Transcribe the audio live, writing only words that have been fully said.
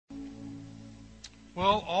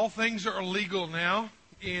Well, all things are illegal now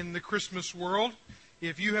in the Christmas world.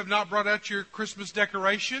 If you have not brought out your Christmas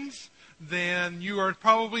decorations, then you are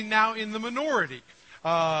probably now in the minority.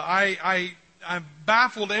 I'm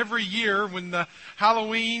baffled every year when the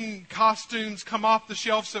Halloween costumes come off the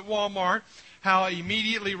shelves at Walmart, how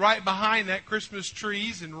immediately right behind that Christmas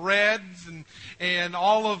trees and reds and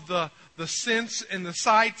all of the scents and the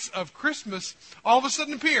sights of Christmas all of a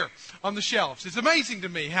sudden appear on the shelves. It's amazing to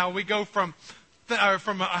me how we go from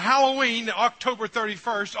Halloween, October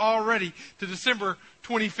 31st, already to December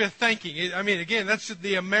 25th thinking. I mean, again, that's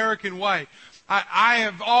the American way. I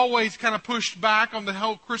have always kind of pushed back on the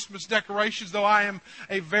whole Christmas decorations, though I am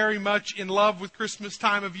very much in love with Christmas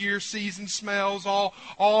time of year, season smells,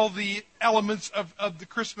 all the elements of the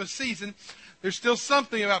Christmas season. There's still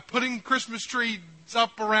something about putting Christmas trees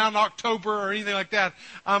up around October or anything like that.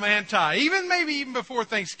 I'm anti. Maybe even before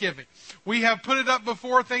Thanksgiving. We have put it up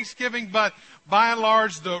before Thanksgiving, but by and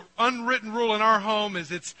large, the unwritten rule in our home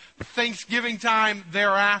is it's Thanksgiving time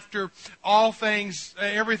thereafter. Everything's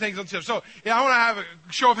on sale. So, I want to have a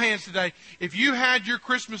show of hands today. If you had your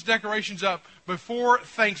Christmas decorations up before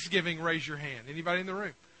Thanksgiving, raise your hand. Anybody in the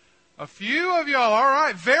room? A few of y'all, all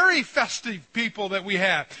right. Very festive people that we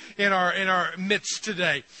have in our midst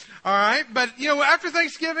today. All right, but after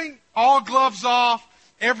Thanksgiving, all gloves off.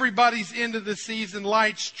 Everybody's into the season.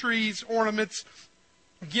 Lights, trees, ornaments,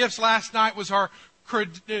 gifts. Last night was our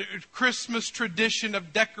Christmas tradition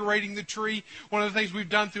of decorating the tree. One of the things we've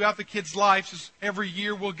done throughout the kids' lives is every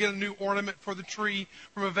year we'll get a new ornament for the tree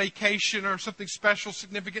from a vacation or something special,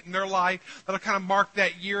 significant in their life that'll kind of mark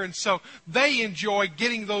that year. And so they enjoy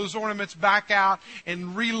getting those ornaments back out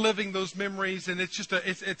and reliving those memories. And it's just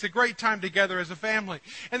it's a great time together as a family.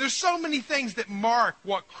 And there's so many things that mark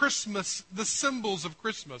what Christmas, the symbols of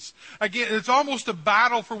Christmas. Again, it's almost a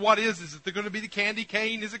battle for what is. Is it going to be the candy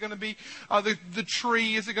cane? Is it going to be the tree?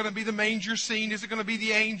 Is it going to be the manger scene? Is it going to be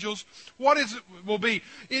the angels? What is it will be?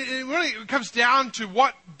 It really comes down to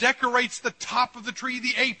what decorates the top of the tree,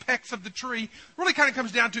 the apex of the tree. It really kind of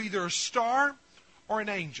comes down to either a star or an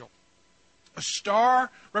angel. A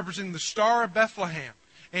star representing the Star of Bethlehem.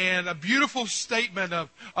 And a beautiful statement of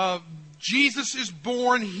Jesus is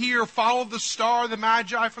born here. Follow the star. The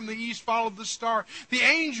Magi from the east followed the star. The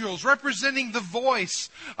angels representing the voice,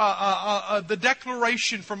 the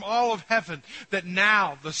declaration from all of heaven that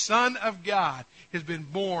now the Son of God has been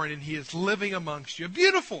born and He is living amongst you.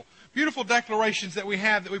 Beautiful, beautiful declarations that we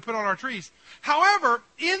have that we put on our trees. However,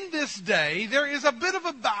 in this day, there is a bit of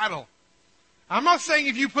a battle. I'm not saying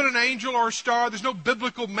if you put an angel or a star, there's no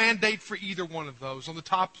biblical mandate for either one of those on the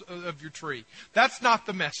top of your tree. That's not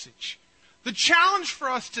the message. The challenge for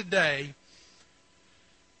us today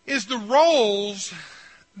is the roles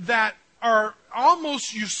that are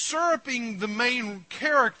almost usurping the main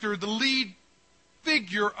character, the lead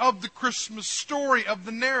figure of the Christmas story, of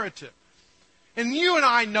the narrative. And you and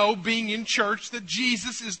I know, being in church, that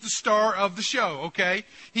Jesus is the star of the show, okay?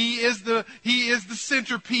 He is the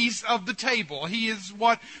centerpiece of the table. He is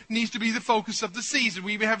what needs to be the focus of the season.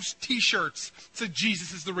 We even have T-shirts that say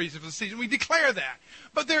Jesus is the reason for the season. We declare that.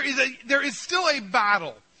 But there is still a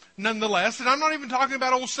battle, nonetheless. And I'm not even talking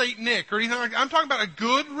about old Saint Nick or anything like that. I'm talking about a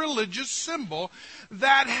good religious symbol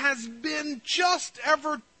that has been just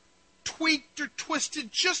ever tweaked or twisted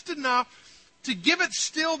just enough to give it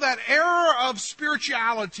still that air of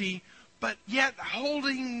spirituality, but yet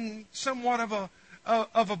holding somewhat of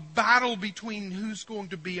a battle between who's going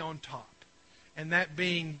to be on top, and that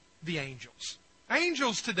being the angels.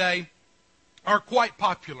 Angels today are quite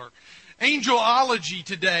popular. Angelology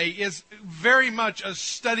today is very much a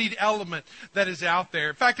studied element that is out there.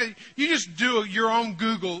 In fact, you just do your own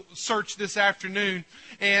Google search this afternoon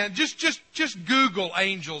and just Google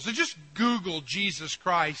angels and just Google Jesus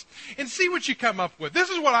Christ and see what you come up with.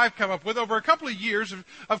 This is what I've come up with over a couple of years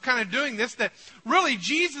of kind of doing this, that really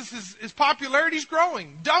Jesus' his popularity is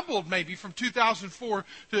growing, doubled maybe from 2004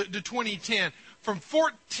 to 2010. From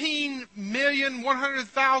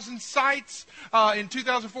 14,100,000 sites in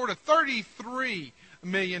 2004 to 33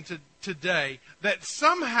 million today that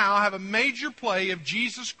somehow have a major play of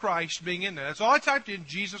Jesus Christ being in there. That's all I typed in,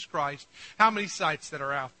 Jesus Christ, how many sites that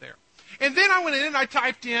are out there. And then I went in and I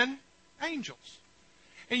typed in angels.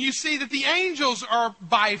 And you see that the angels are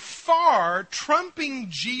by far trumping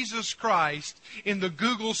Jesus Christ in the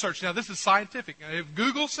Google search. Now, this is scientific. If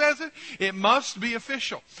Google says it, it must be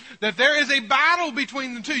official. That there is a battle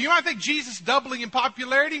between the two. You might think Jesus doubling in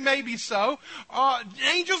popularity. Maybe so.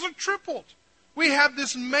 Angels are tripled. We have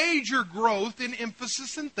this major growth in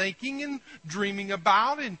emphasis and thinking and dreaming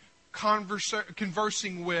about and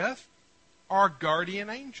conversing with our guardian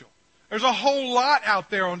angel. There's a whole lot out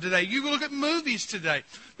there on today. You look at movies today.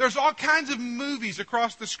 There's all kinds of movies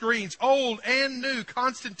across the screens, old and new.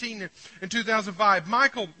 Constantine in 2005.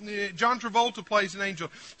 John Travolta plays an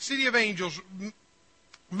angel. City of Angels,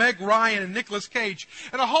 Meg Ryan and Nicolas Cage.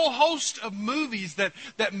 And a whole host of movies that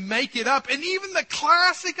make it up. And even the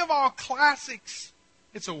classic of all classics,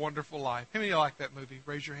 It's a Wonderful Life. How many of you like that movie?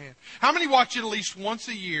 Raise your hand. How many watch it at least once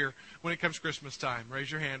a year when it comes Christmas time?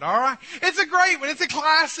 Raise your hand. All right. It's a great one. It's a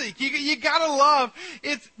classic. You gotta love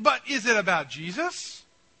it. But is it about Jesus?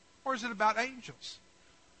 Or is it about angels?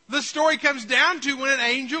 The story comes down to when an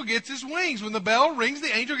angel gets his wings. When the bell rings,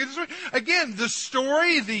 the angel gets his wings. Again, the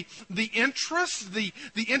story, the interest, the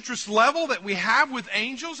interest level that we have with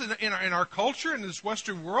angels in our culture, in this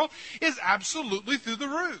Western world, is absolutely through the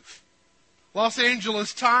roof. Los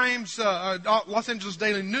Angeles Daily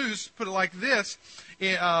News put it like this.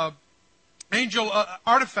 Angel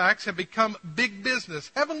artifacts have become big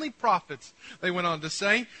business. Heavenly prophets, they went on to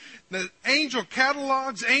say. The angel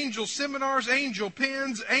catalogs, angel seminars, angel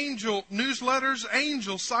pens, angel newsletters,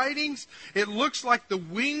 angel sightings. It looks like the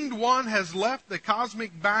winged one has left the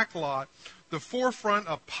cosmic backlot, the forefront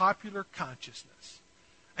of popular consciousness.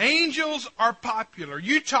 Angels are popular.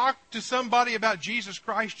 You talk to somebody about Jesus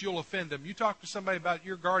Christ, you'll offend them. You talk to somebody about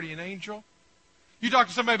your guardian angel, you talk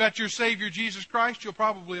to somebody about your Savior, Jesus Christ, you'll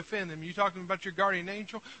probably offend them. You talk to them about your guardian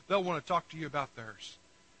angel, they'll want to talk to you about theirs.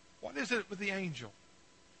 What is it with the angel?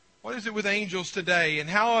 What is it with angels today? And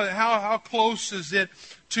how close is it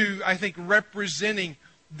to, I think, representing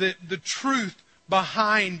the truth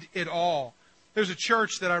behind it all? There's a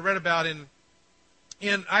church that I read about in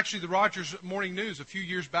actually the Rogers Morning News a few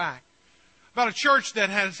years back, about a church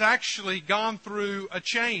that has actually gone through a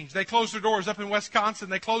change. They closed their doors up in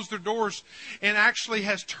Wisconsin. They closed their doors and actually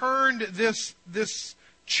has turned this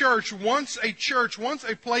church, once a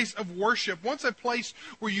place of worship, once a place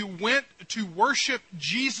where you went to worship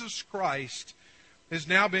Jesus Christ, has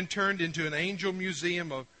now been turned into an angel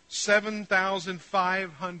museum of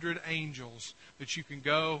 7,500 angels that you can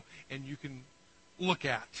go and you can look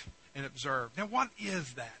at and observe. Now, what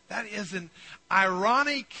is that? That is an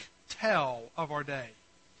ironic tell of our day.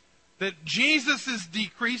 That Jesus is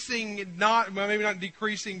decreasing, maybe not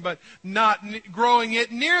decreasing, but not growing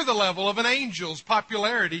it near the level of an angel's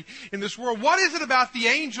popularity in this world. What is it about the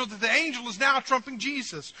angel that the angel is now trumping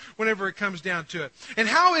Jesus whenever it comes down to it? And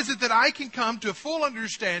how is it that I can come to a full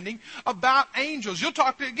understanding about angels? You'll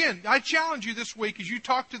talk to, again, I challenge you this week as you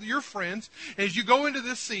talk to your friends, as you go into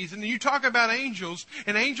this season, and you talk about angels,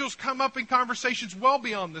 and angels come up in conversations well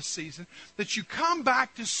beyond this season, that you come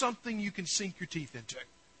back to something you can sink your teeth into.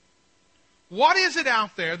 What is it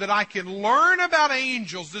out there that I can learn about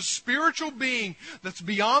angels, this spiritual being that's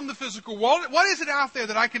beyond the physical world? What is it out there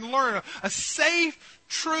that I can learn? A safe,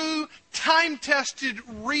 true, time-tested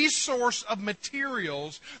resource of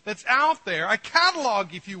materials that's out there, a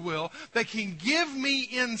catalog, if you will, that can give me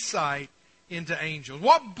insight into angels.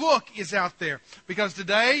 What book is out there? Because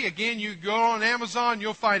today, again, you go on Amazon,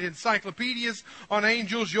 you'll find encyclopedias on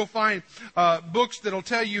angels. You'll find books that'll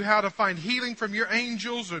tell you how to find healing from your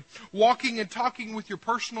angels, or walking and talking with your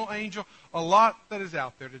personal angel. A lot that is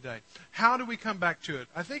out there today. How do we come back to it?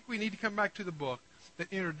 I think we need to come back to the book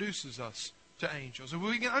that introduces us to angels. If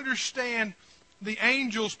we can understand the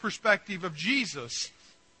angel's perspective of Jesus,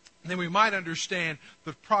 then we might understand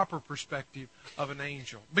the proper perspective of an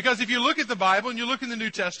angel. Because if you look at the Bible and you look in the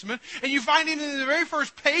New Testament, and you find it in the very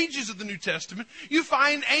first pages of the New Testament, you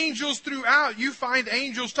find angels throughout. You find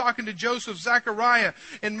angels talking to Joseph, Zechariah,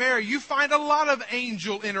 and Mary. You find a lot of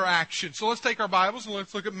angel interaction. So let's take our Bibles and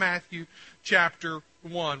let's look at Matthew chapter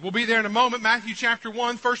 1. We'll be there in a moment. Matthew chapter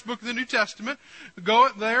 1, first book of the New Testament. Go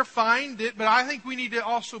there, find it. But I think we need to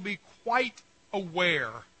also be quite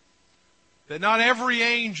aware that not every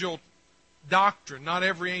angel doctrine, not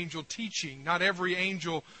every angel teaching, not every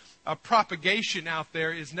angel propagation out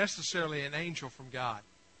there is necessarily an angel from God.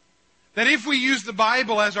 That if we use the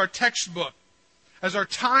Bible as our textbook, as our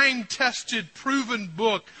time-tested, proven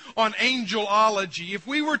book on angelology, if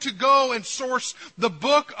we were to go and source the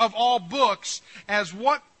book of all books as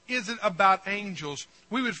what is it about angels,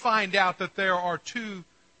 we would find out that there are two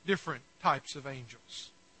different types of angels.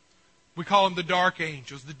 We call them the dark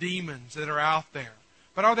angels, the demons that are out there.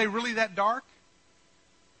 But are they really that dark?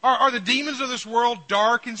 Are the demons of this world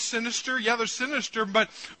dark and sinister? Yeah, they're sinister, but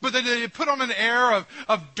they put on an air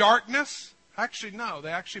of darkness? Actually, no.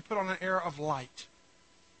 They actually put on an air of light.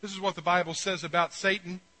 This is what the Bible says about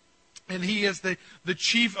Satan. And he is the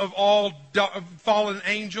chief of all fallen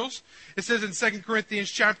angels. It says in 2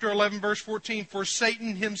 Corinthians chapter 11, verse 14, "For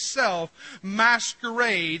Satan himself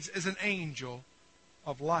masquerades as an angel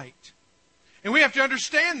of light." And we have to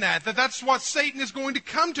understand that's what Satan is going to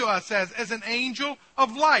come to us as an angel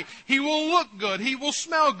of light. He will look good. He will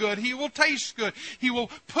smell good. He will taste good. He will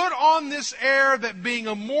put on this air that being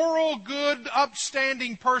a moral, good,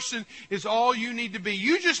 upstanding person is all you need to be.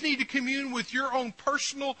 You just need to commune with your own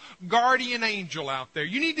personal guardian angel out there.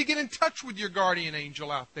 You need to get in touch with your guardian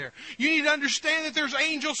angel out there. You need to understand that there's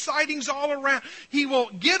angel sightings all around. He will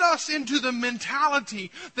get us into the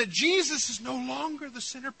mentality that Jesus is no longer the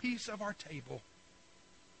centerpiece of our table.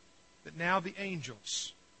 That now the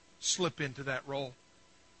angels slip into that role.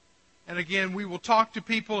 And again, we will talk to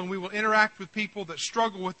people and we will interact with people that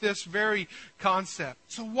struggle with this very concept.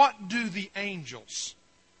 So what do the angels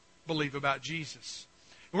believe about Jesus?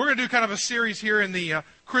 And we're going to do kind of a series here in the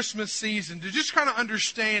Christmas season to just kind of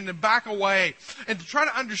understand and back away and to try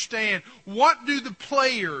to understand what do the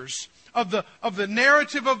players of the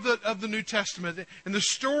narrative of the New Testament and the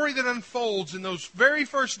story that unfolds in those very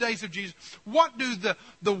first days of Jesus, what do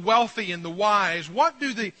the wealthy and the wise, what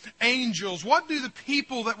do the angels, what do the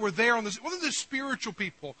people that were there on this, what are the spiritual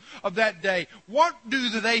people of that day, what do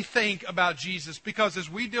they think about Jesus? Because as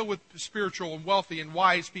we deal with spiritual and wealthy and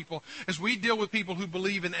wise people, as we deal with people who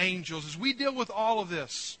believe in angels, as we deal with all of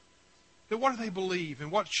this, then what do they believe? And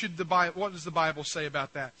what does the Bible say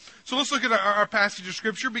about that? So let's look at our passage of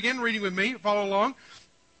Scripture. Begin reading with me. Follow along.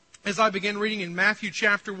 As I begin reading in Matthew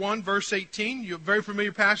chapter 1, verse 18, a very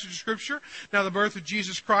familiar passage of Scripture. Now the birth of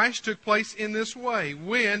Jesus Christ took place in this way,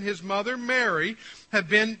 when his mother Mary had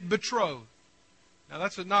been betrothed. Now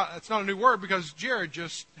that's not a new word because Jared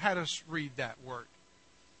just had us read that word.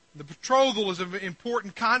 The betrothal is an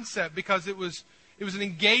important concept because it was an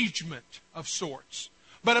engagement of sorts.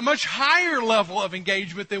 But a much higher level of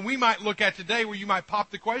engagement than we might look at today, where you might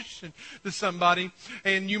pop the question to somebody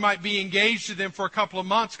and you might be engaged to them for a couple of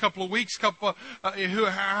months, couple of weeks,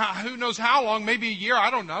 who knows how long, maybe a year,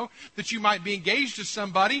 I don't know, that you might be engaged to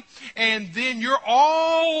somebody. And then you're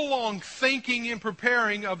all along thinking and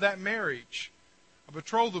preparing of that marriage. A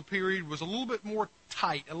betrothal period was a little bit more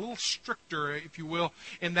tight, a little stricter, if you will,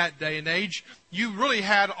 in that day and age. You really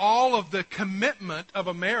had all of the commitment of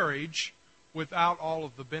a marriage without all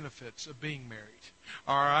of the benefits of being married.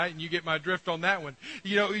 All right, and you get my drift on that one.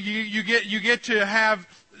 You know, you get to have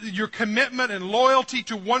your commitment and loyalty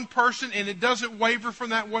to one person, and it doesn't waver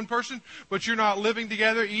from that one person, but you're not living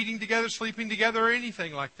together, eating together, sleeping together, or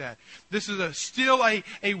anything like that. This is still a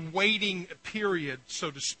waiting period,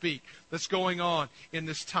 so to speak, that's going on in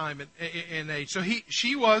this time and age. So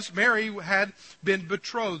Mary had been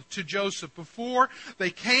betrothed to Joseph before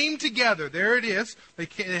they came together. There it is. They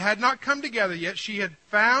had not come together yet. She had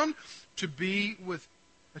found to be with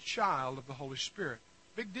a child of the Holy Spirit.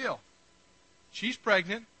 Big deal. She's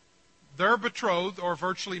pregnant. They're betrothed or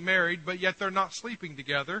virtually married, but yet they're not sleeping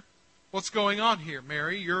together. What's going on here,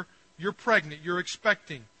 Mary? You're pregnant. You're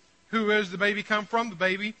expecting. Who does the baby come from? The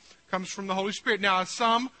baby comes from the Holy Spirit. Now, as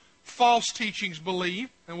some false teachings believe,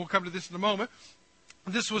 and we'll come to this in a moment,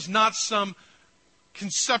 this was not some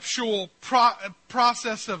conceptual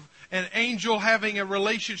process of an angel having a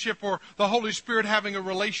relationship or the Holy Spirit having a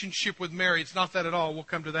relationship with Mary. It's not that at all. We'll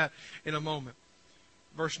come to that in a moment.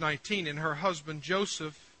 Verse 19, and her husband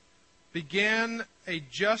Joseph being a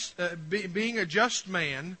just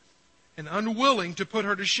man and unwilling to put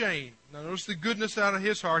her to shame. Now notice the goodness out of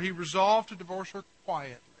his heart. He resolved to divorce her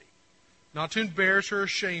quietly, not to embarrass her or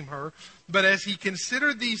shame her. But as he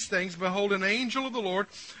considered these things, behold, an angel of the Lord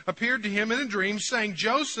appeared to him in a dream, saying,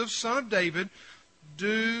 Joseph, son of David,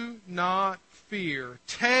 do not fear.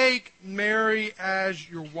 Take Mary as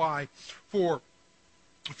your wife, for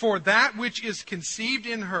that which is conceived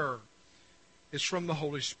in her is from the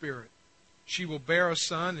Holy Spirit. She will bear a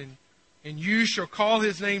son, and you shall call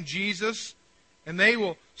his name Jesus, and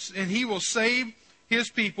he will save his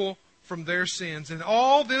people from their sins. And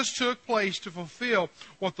all this took place to fulfill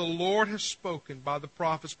what the Lord has spoken by the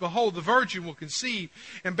prophets. Behold, the virgin will conceive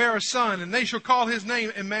and bear a son, and they shall call his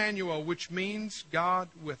name Emmanuel, which means God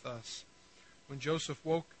with us. When Joseph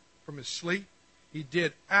woke from his sleep, he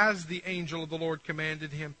did as the angel of the Lord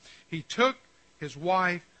commanded him. He took his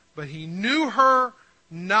wife, but he knew her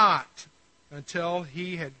not until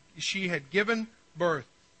she had given birth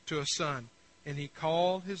to a son, and he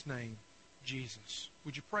called his name Jesus.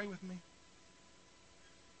 Would you pray with me?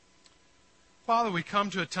 Father, we come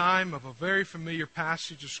to a time of a very familiar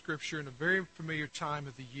passage of Scripture and a very familiar time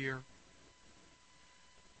of the year,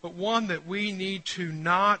 but one that we need to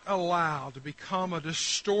not allow to become a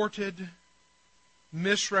distorted,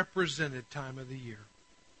 misrepresented time of the year.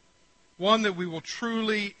 One that we will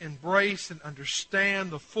truly embrace and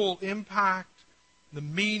understand the full impact, the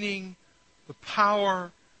meaning, the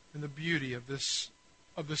power, and the beauty of this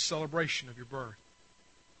of the celebration of your birth.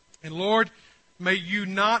 And Lord, may you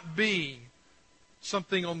not be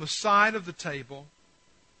something on the side of the table,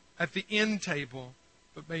 at the end table,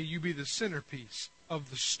 but may you be the centerpiece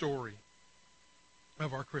of the story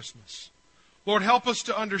of our Christmas. Lord, help us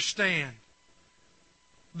to understand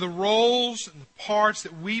the roles and the parts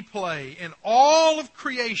that we play in all of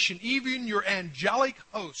creation, even your angelic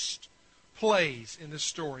host plays in this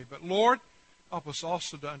story. But Lord, help us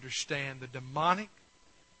also to understand the demonic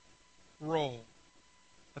role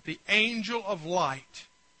that the angel of light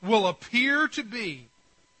will appear to be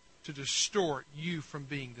to distort you from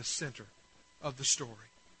being the center of the story.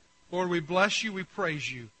 Lord, we bless you, we praise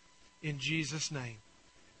you in Jesus' name.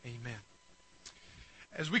 Amen.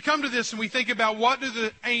 As we come to this and we think about what do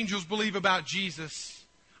the angels believe about Jesus,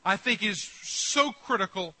 I think it is so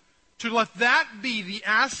critical to let that be the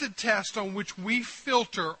acid test on which we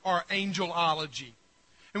filter our angelology,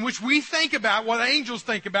 in which we think about what angels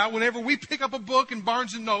think about whenever we pick up a book in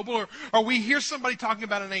Barnes & Noble or we hear somebody talking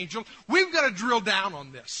about an angel. We've got to drill down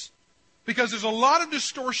on this because there's a lot of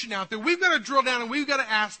distortion out there. We've got to drill down and we've got to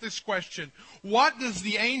ask this question. What does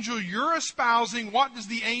the angel you're espousing, what does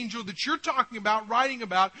the angel that you're talking about, writing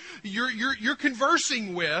about, you're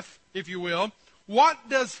conversing with, if you will, what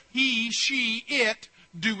does he, she, it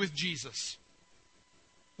do with Jesus?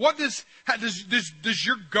 What does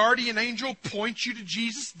your guardian angel point you to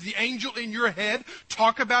Jesus? The angel in your head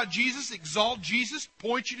talk about Jesus, exalt Jesus,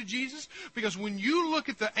 point you to Jesus? Because when you look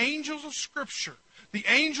at the angels of Scripture, the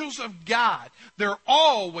angels of God, they're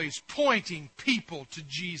always pointing people to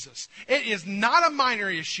Jesus. It is not a minor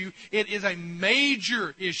issue. It is a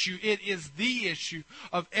major issue. It is the issue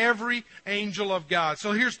of every angel of God.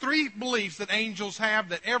 So here's three beliefs that angels have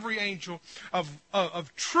that every angel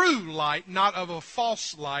of true light, not of a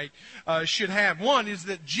false light, should have. One is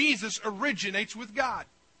that Jesus originates with God.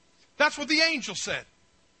 That's what the angel said.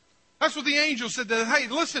 That's what the angel said. That, hey,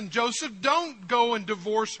 listen, Joseph, don't go and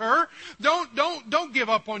divorce her. Don't give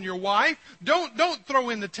up on your wife. Don't throw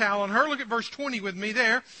in the towel on her. Look at verse 20 with me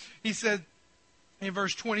there. He said in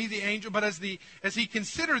verse 20, the angel, but as he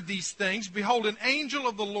considered these things, behold, an angel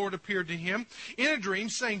of the Lord appeared to him in a dream,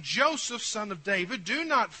 saying, Joseph, son of David, do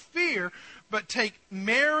not fear, but take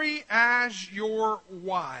Mary as your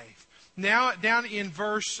wife. Now, down in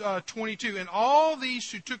verse 22, and all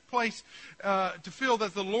these who took place to feel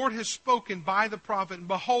that the Lord has spoken by the prophet, and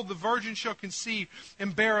behold, the virgin shall conceive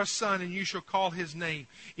and bear a son, and you shall call his name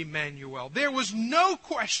Emmanuel. There was no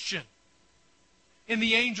question in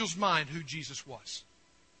the angel's mind who Jesus was.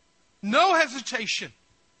 No hesitation.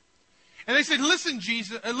 And they said, listen,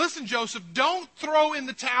 Joseph, don't throw in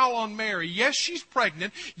the towel on Mary. Yes, she's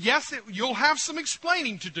pregnant. Yes, you'll have some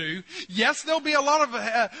explaining to do. Yes, there'll be a lot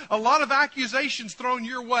of accusations thrown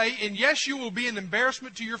your way. And yes, you will be an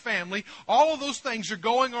embarrassment to your family. All of those things are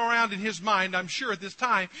going around in his mind, I'm sure, at this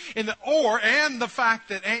time. And the fact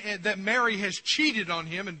that Mary has cheated on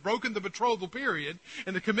him and broken the betrothal period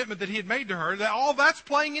and the commitment that he had made to her, that all that's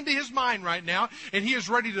playing into his mind right now. And he is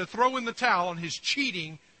ready to throw in the towel on his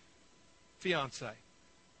cheating fiance.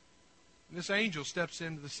 And this angel steps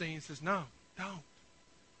into the scene and says, no, don't.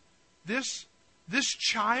 This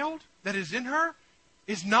child that is in her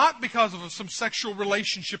is not because of some sexual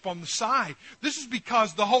relationship on the side. This is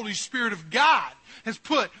because the Holy Spirit of God has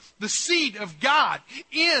put the seed of God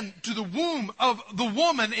into the womb of the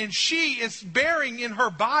woman, and she is bearing in her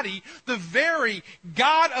body the very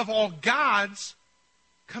God of all gods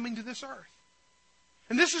coming to this earth.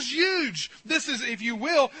 And this is huge. This is, if you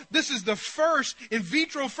will, this is the first in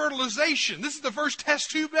vitro fertilization. This is the first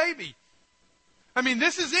test tube baby. I mean,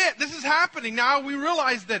 this is it. This is happening. Now, we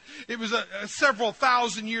realize that it was several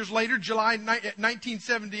thousand years later, July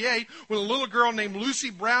 1978, when a little girl named Lucy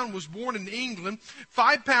Brown was born in England,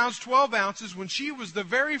 5 pounds, 12 ounces, when she was the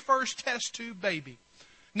very first test tube baby.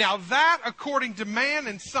 Now that, according to man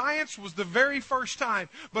and science, was the very first time.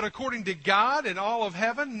 But according to God and all of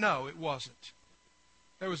heaven, no, it wasn't.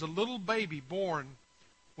 There was a little baby born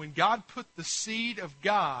when God put the seed of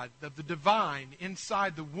God, of the divine,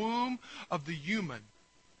 inside the womb of the human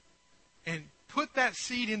and put that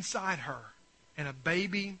seed inside her, and a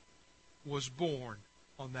baby was born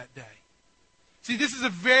on that day. See, this is a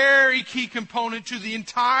very key component to the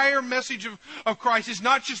entire message of Christ. It's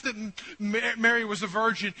not just that Mary was a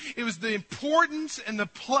virgin. It was the importance and the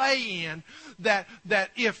play in that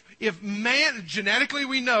if man, genetically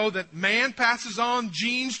we know that man passes on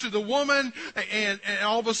genes to the woman, and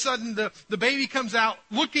all of a sudden the baby comes out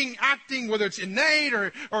looking, acting, whether it's innate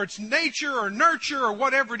or it's nature or nurture or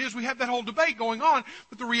whatever it is. We have that whole debate going on.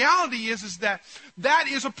 But the reality is that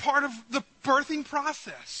is a part of the birthing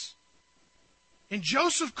process. And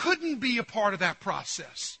Joseph couldn't be a part of that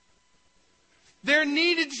process. There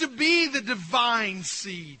needed to be the divine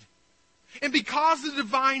seed. And because the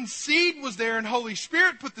divine seed was there and Holy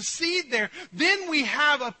Spirit put the seed there, then we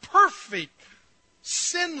have a perfect,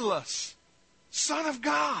 sinless Son of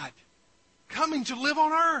God coming to live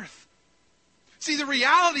on earth. See, the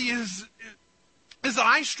reality is that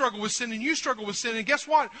I struggle with sin and you struggle with sin. And guess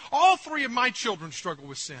what? All three of my children struggle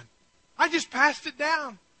with sin. I just passed it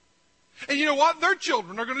down. And you know what? Their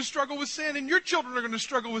children are going to struggle with sin, and your children are going to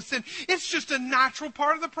struggle with sin. It's just a natural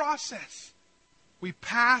part of the process. We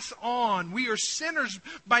pass on. We are sinners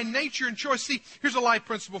by nature and choice. See, here's a life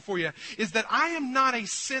principle for you, is that I am not a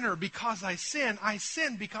sinner because I sin. I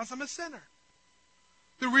sin because I'm a sinner.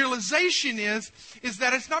 The realization is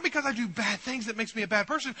that it's not because I do bad things that makes me a bad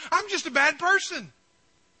person. I'm just a bad person.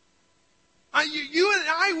 You and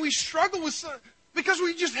I, we struggle with sin because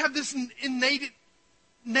we just have this innate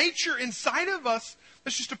nature inside of us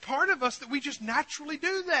that's just a part of us that we just naturally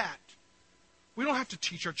do that. We don't have to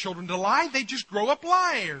teach our children to lie. They just grow up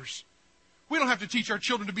liars. We don't have to teach our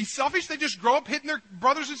children to be selfish. They just grow up hitting their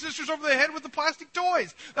brothers and sisters over the head with the plastic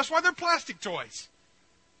toys. That's why they're plastic toys.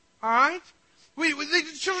 All right?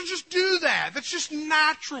 The children just do that. That's just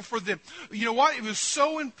natural for them. You know what? It was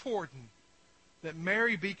so important that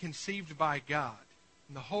Mary be conceived by God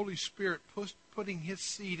and the Holy Spirit putting His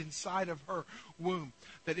seed inside of her womb,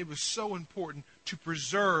 that it was so important to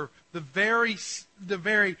preserve the very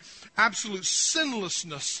absolute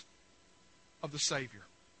sinlessness of the Savior.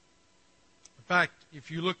 In fact, if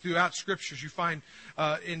you look throughout Scriptures, you find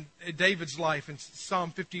in David's life, in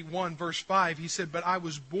Psalm 51, verse 5, he said, "But I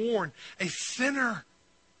was born a sinner.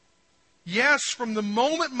 Yes, from the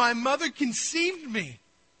moment my mother conceived me."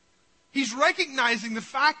 He's recognizing the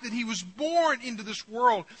fact that he was born into this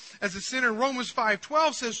world as a sinner. Romans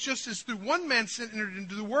 5:12 says, "Just as through one man sin entered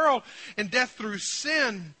into the world, and death through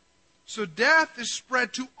sin, so death is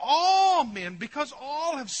spread to all men because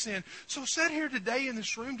all have sinned." So sit here today in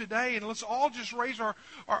this room today, and let's all just raise our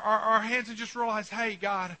hands and just realize, hey,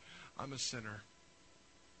 God, I'm a sinner.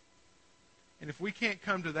 And if we can't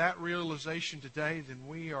come to that realization today, then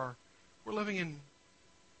we're living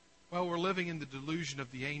in the delusion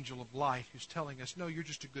of the angel of light who's telling us, no, you're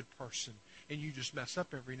just a good person and you just mess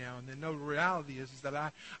up every now and then. No, the reality is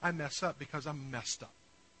that I mess up because I'm messed up.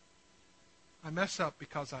 I mess up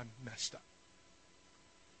because I'm messed up.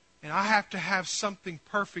 And I have to have something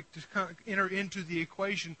perfect to enter into the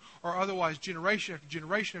equation, or otherwise generation after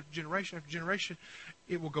generation after generation after generation,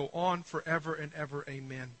 it will go on forever and ever.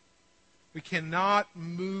 Amen. We cannot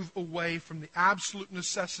move away from the absolute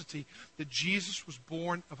necessity that Jesus was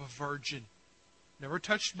born of a virgin, never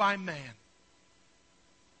touched by man.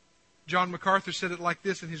 John MacArthur said it like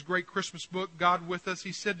this in his great Christmas book, God With Us.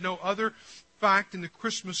 He said, "No other fact in the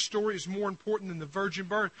Christmas story is more important than the virgin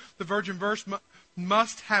birth. The virgin birth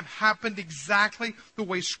must have happened exactly the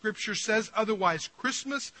way Scripture says. Otherwise,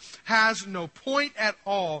 Christmas has no point at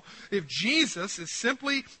all. If Jesus is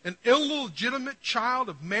simply an illegitimate child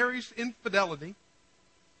of Mary's infidelity,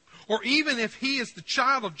 or even if he is the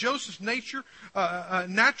child of Joseph's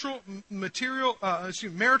marital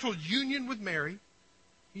union with Mary,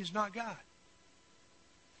 he is not God.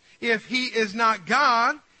 If he is not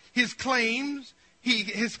God, his claims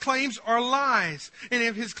are lies. And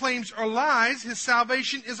if his claims are lies, his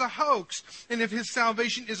salvation is a hoax. And if his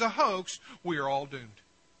salvation is a hoax, we are all doomed."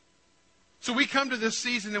 So we come to this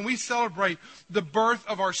season and we celebrate the birth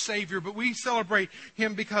of our Savior, but we celebrate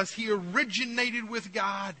Him because He originated with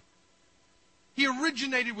God. He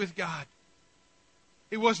originated with God.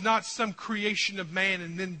 It was not some creation of man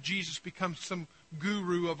and then Jesus becomes some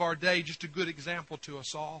guru of our day, just a good example to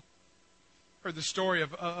us all. Heard the story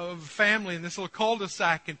of a family in this little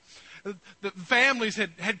cul-de-sac, and the families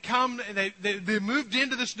had come and they moved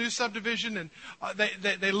into this new subdivision, and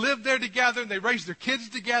they lived there together and they raised their kids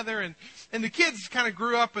together, and the kids kind of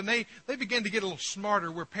grew up and they began to get a little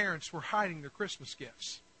smarter where parents were hiding their Christmas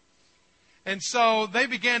gifts. And so they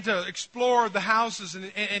began to explore the houses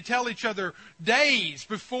and tell each other days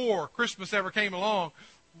before Christmas ever came along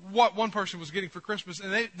what one person was getting for Christmas,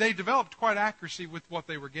 and they developed quite accuracy with what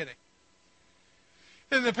they were getting.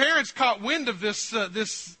 And the parents caught wind of this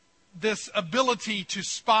ability to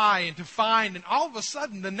spy and to find. And all of a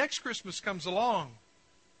sudden, the next Christmas comes along.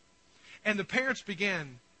 And the parents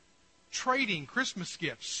began trading Christmas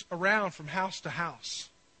gifts around from house to house.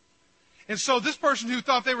 And so this person who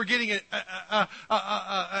thought they were getting an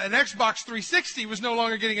Xbox 360 was no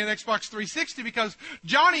longer getting an Xbox 360 because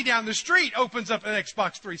Johnny down the street opens up an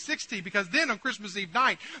Xbox 360, because then on Christmas Eve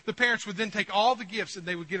night, the parents would then take all the gifts and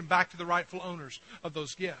they would get them back to the rightful owners of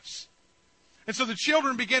those gifts. And so the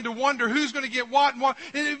children began to wonder who's going to get what and what.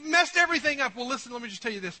 And it messed everything up. Well, listen, let me just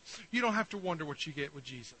tell you this. You don't have to wonder what you get with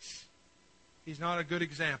Jesus. He's not a good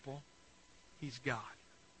example. He's God.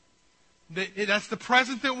 That's the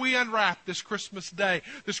present that we unwrap this Christmas day,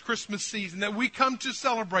 this Christmas season, that we come to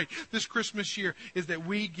celebrate this Christmas year, is that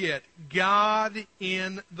we get God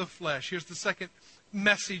in the flesh. Here's the second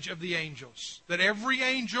message of the angels. That every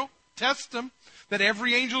angel, test them, that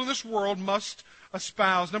every angel in this world must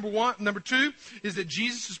espouse. Number one. Number two is that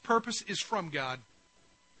Jesus' purpose is from God.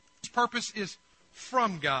 His purpose is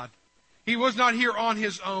from God. He was not here on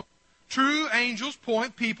his own. True angels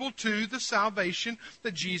point people to the salvation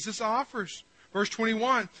that Jesus offers. Verse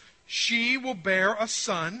 21, she will bear a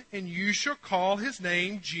son, and you shall call his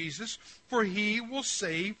name Jesus, for he will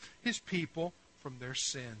save his people from their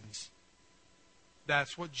sins.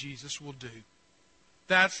 That's what Jesus will do.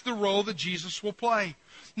 That's the role that Jesus will play.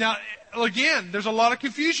 Now, again, there's a lot of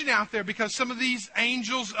confusion out there because some of these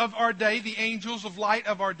angels of our day, the angels of light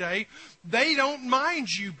of our day, they don't mind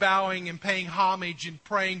you bowing and paying homage and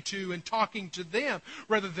praying to and talking to them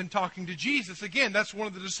rather than talking to Jesus. Again, that's one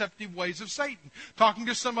of the deceptive ways of Satan. Talking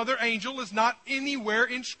to some other angel is not anywhere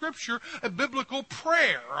in Scripture a biblical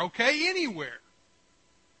prayer, okay? Anywhere.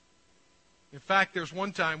 In fact, there's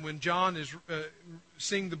one time when John is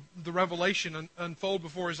seeing the revelation unfold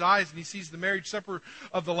before his eyes, and he sees the marriage supper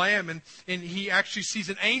of the Lamb, and he actually sees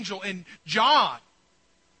an angel, and John,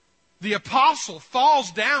 the apostle,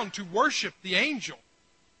 falls down to worship the angel.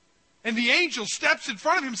 And the angel steps in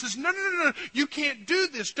front of him and says, no, you can't do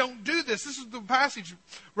this, don't do this. This is the passage,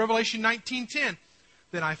 Revelation 19:10.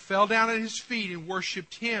 Then I fell down at his feet and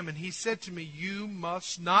worshipped him. And he said to me, you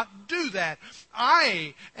must not do that.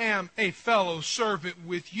 I am a fellow servant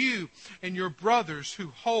with you and your brothers who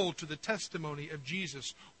hold to the testimony of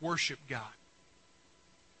Jesus. Worship God.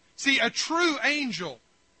 See, a true angel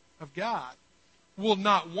of God will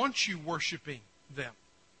not want you worshiping them.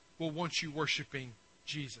 Will want you worshiping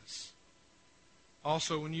Jesus.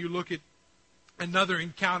 Also, when you look at another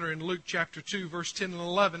encounter in Luke chapter 2, verse 10 and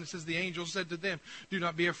 11, it says, the angel said to them, do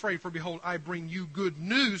not be afraid, for behold, I bring you good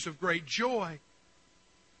news of great joy,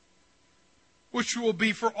 which will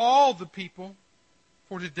be for all the people.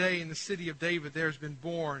 For today in the city of David there has been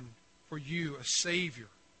born for you a Savior,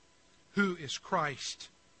 who is Christ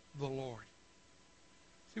the Lord.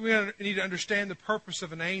 See, we need to understand the purpose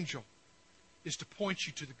of an angel is to point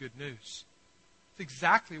you to the good news. It's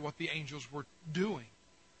exactly what the angels were doing.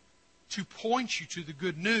 To point you to the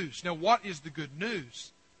good news. Now, what is the good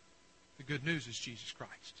news? The good news is Jesus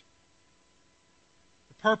Christ.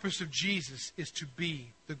 The purpose of Jesus is to be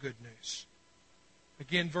the good news.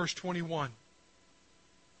 Again, verse 21.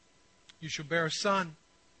 You shall bear a son.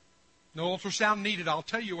 No ultrasound needed. I'll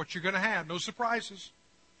tell you what you're going to have. No surprises.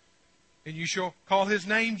 And you shall call his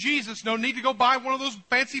name Jesus. No need to go buy one of those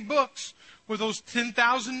fancy books with those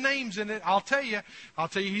 10,000 names in it. I'll tell you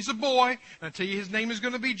he's a boy, and I'll tell you his name is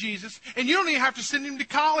going to be Jesus. And you don't even have to send him to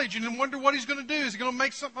college and then wonder what he's going to do. Is he going to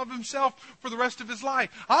make something of himself for the rest of his life?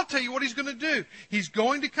 I'll tell you what he's going to do. He's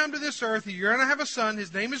going to come to this earth. You're going to have a son.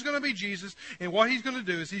 His name is going to be Jesus. And what he's going to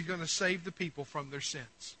do is he's going to save the people from their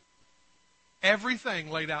sins.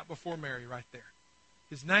 Everything laid out before Mary right there.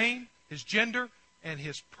 His name, his gender, and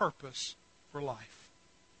his purpose for life.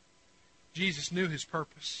 Jesus knew his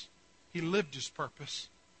purpose. He lived his purpose.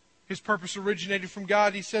 His purpose originated from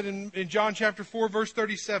God. He said in John chapter 4, verse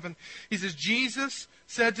 37, he says, Jesus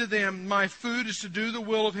said to them, my food is to do the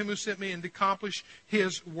will of him who sent me and to accomplish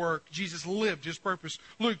his work. Jesus lived his purpose.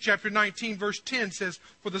 Luke chapter 19, verse 10 says,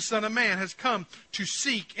 for the Son of Man has come to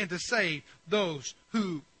seek and to save those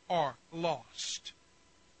who are lost.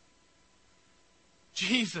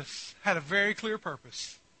 Jesus had a very clear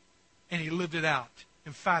purpose, and he lived it out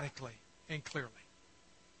emphatically and clearly.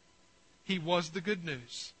 He was the good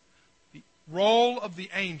news. The role of the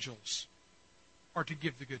angels are to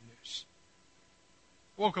give the good news.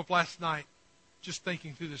 I woke up last night just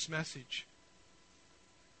thinking through this message,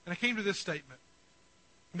 and I came to this statement.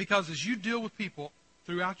 Because as you deal with people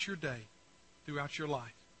throughout your day, throughout your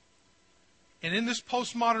life, and in this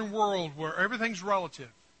postmodern world where everything's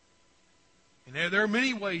relative, and there are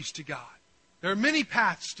many ways to God, there are many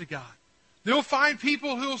paths to God. They'll find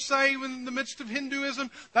people who'll say in the midst of Hinduism,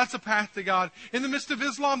 that's a path to God. In the midst of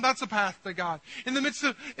Islam, that's a path to God. In the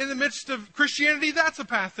midst of Christianity, that's a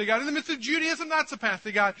path to God. In the midst of Judaism, that's a path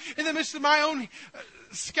to God. In the midst of my own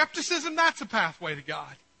skepticism, that's a pathway to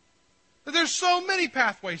God. But there's so many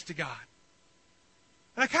pathways to God.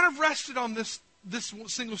 And I kind of rested on this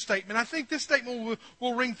single statement. I think this statement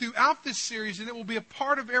will ring throughout this series, and it will be a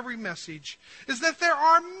part of every message, is that there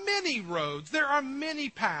are many roads, there are many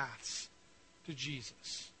paths to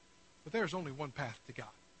Jesus. But there's only one path to God.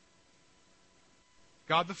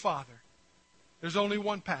 God the Father. There's only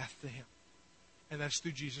one path to Him. And that's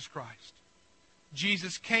through Jesus Christ.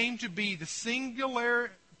 Jesus came to be the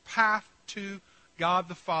singular path to God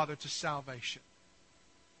the Father, to salvation.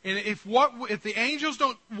 And if the angels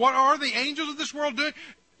don't, what are the angels of this world doing?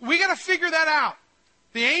 We got to figure that out.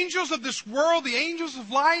 The angels of this world, the angels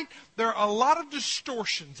of light, there are a lot of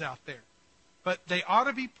distortions out there. But they ought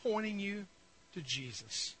to be pointing you to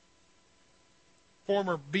Jesus.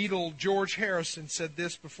 Former Beatle George Harrison said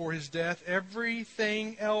this before his death: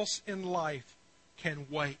 everything else in life can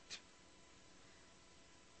wait,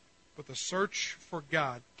 but the search for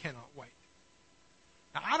God cannot wait.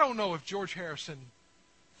 Now, I don't know if George Harrison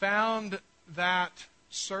found that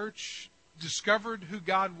search, discovered who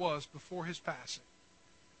God was before his passing.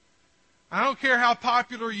 I don't care how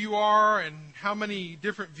popular you are and how many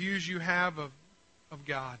different views you have of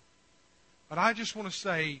God. But I just want to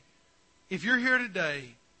say, if you're here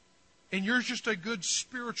today and you're just a good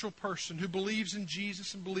spiritual person who believes in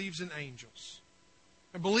Jesus and believes in angels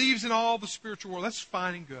and believes in all the spiritual world, that's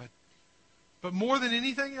fine and good. But more than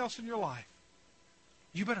anything else in your life,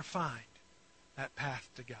 you better find that path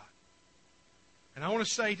to God. And I want to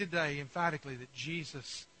say today emphatically that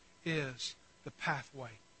Jesus is the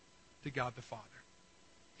pathway to God the Father.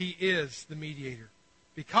 He is the mediator.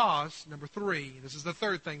 Because, number 3, this is the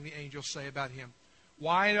third thing the angels say about Him.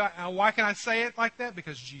 Why can I say it like that?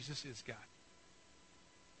 Because Jesus is God.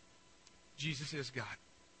 Jesus is God.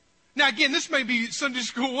 Now again, this may be Sunday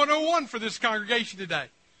School 101 for this congregation today.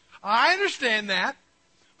 I understand that.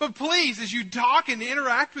 But please, as you talk and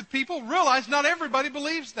interact with people, realize not everybody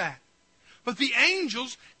believes that. But the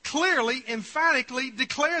angels clearly, emphatically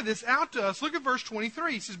declare this out to us. Look at verse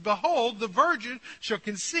 23. It says, behold, the virgin shall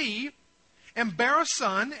conceive and bear a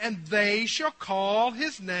son, and they shall call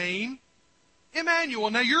his name Emmanuel.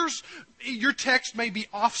 Now your text may be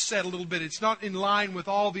offset a little bit. It's not in line with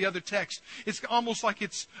all the other texts. It's almost like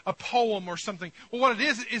it's a poem or something. Well, what it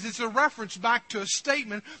is it's a reference back to a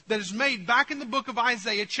statement that is made back in the book of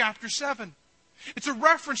Isaiah chapter 7. It's a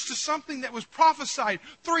reference to something that was prophesied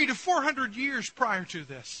 300 to 400 years prior to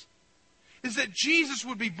this. Is that Jesus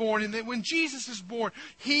would be born, and that when Jesus is born,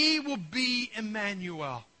 He will be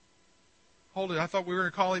Emmanuel. Hold it, I thought we were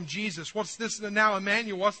going to call Him Jesus. What's this now,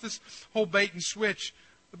 Emmanuel? What's this whole bait and switch?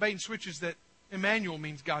 The bait and switch is that Emmanuel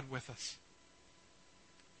means God with us.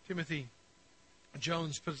 Timothy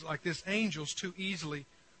Jones puts it like this: angels too easily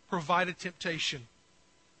provide a temptation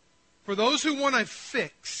for those who want a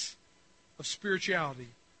fix of spirituality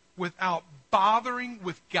without bothering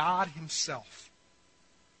with God Himself.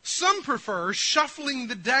 Some prefer shuffling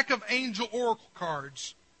the deck of angel oracle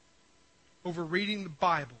cards over reading the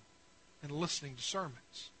Bible and listening to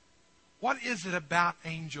sermons. What is it about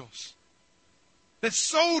angels that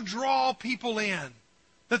so draw people in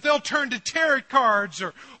that they'll turn to tarot cards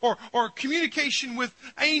or communication with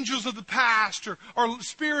angels of the past or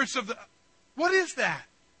spirits of the... What is that?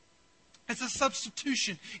 It's a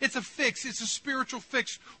substitution. It's a fix. It's a spiritual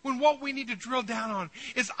fix. When what we need to drill down on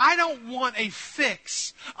is, I don't want a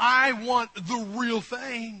fix. I want the real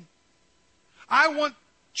thing. I want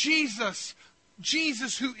Jesus.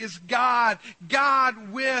 Jesus who is God.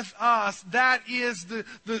 God with us. That is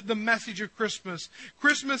the message of Christmas.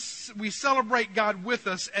 Christmas, we celebrate God with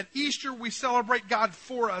us. At Easter, we celebrate God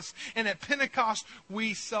for us. And at Pentecost,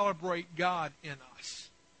 we celebrate God in us.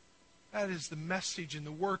 That is the message and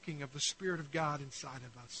the working of the Spirit of God inside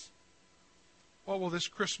of us. What will this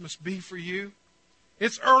Christmas be for you?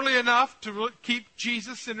 It's early enough to keep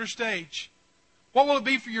Jesus center stage. What will it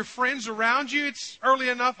be for your friends around you? It's early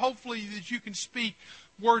enough, hopefully, that you can speak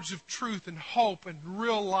words of truth and hope and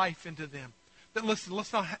real life into them. But listen,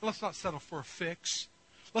 let's not settle for a fix.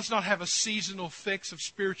 Let's not have a seasonal fix of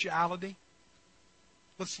spirituality.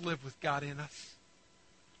 Let's live with God in us.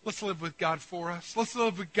 Let's live with God for us. Let's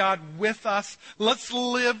live with God with us. Let's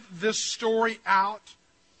live this story out.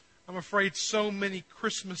 I'm afraid so many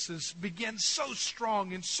Christmases begin so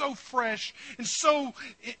strong and so fresh and so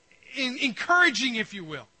encouraging, if you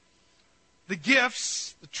will. The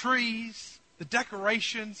gifts, the trees, the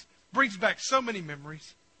decorations, brings back so many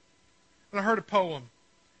memories. And I heard a poem,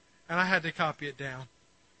 and I had to copy it down.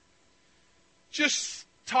 Just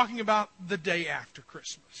talking about the day after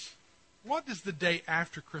Christmas. What does the day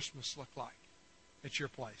after Christmas look like at your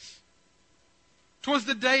place? 'Twas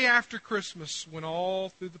the day after Christmas when all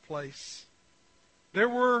through the place there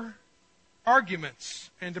were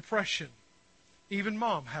arguments and depression. Even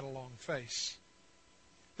Mom had a long face.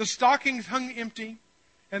 The stockings hung empty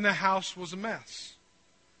and the house was a mess.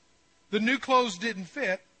 The new clothes didn't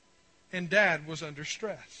fit and Dad was under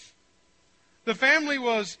stress. The family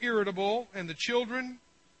was irritable, and the children,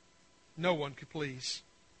 no one could please,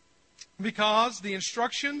 because the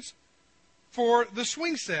instructions for the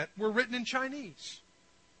swing set were written in Chinese.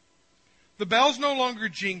 The bells no longer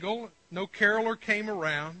jingle, no caroler came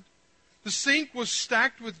around. The sink was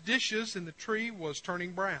stacked with dishes, and the tree was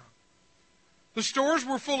turning brown. The stores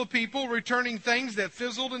were full of people returning things that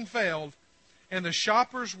fizzled and failed, and the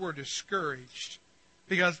shoppers were discouraged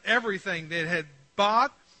because everything they had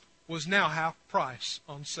bought was now half price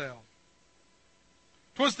on sale.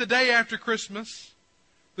 'Twas the day after Christmas.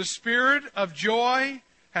 The spirit of joy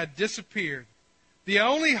had disappeared. The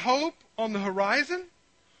only hope on the horizon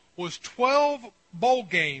was 12 bowl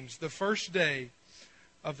games the first day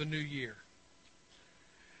of the new year.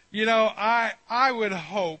 You know, I would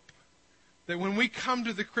hope that when we come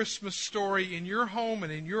to the Christmas story in your home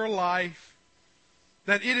and in your life,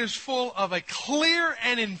 that it is full of a clear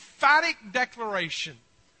and emphatic declaration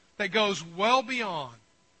that goes well beyond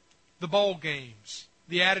the bowl games,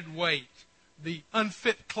 the added weight, the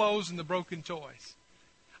unfit clothes, and the broken toys.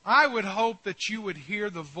 I would hope that you would hear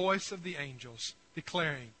the voice of the angels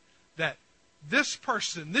declaring that this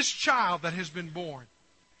person, this child that has been born,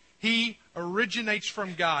 he originates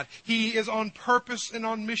from God. He is on purpose and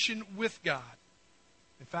on mission with God.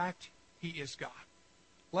 In fact, he is God.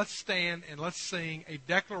 Let's stand and let's sing a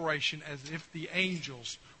declaration as if the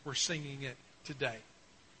angels were singing it today.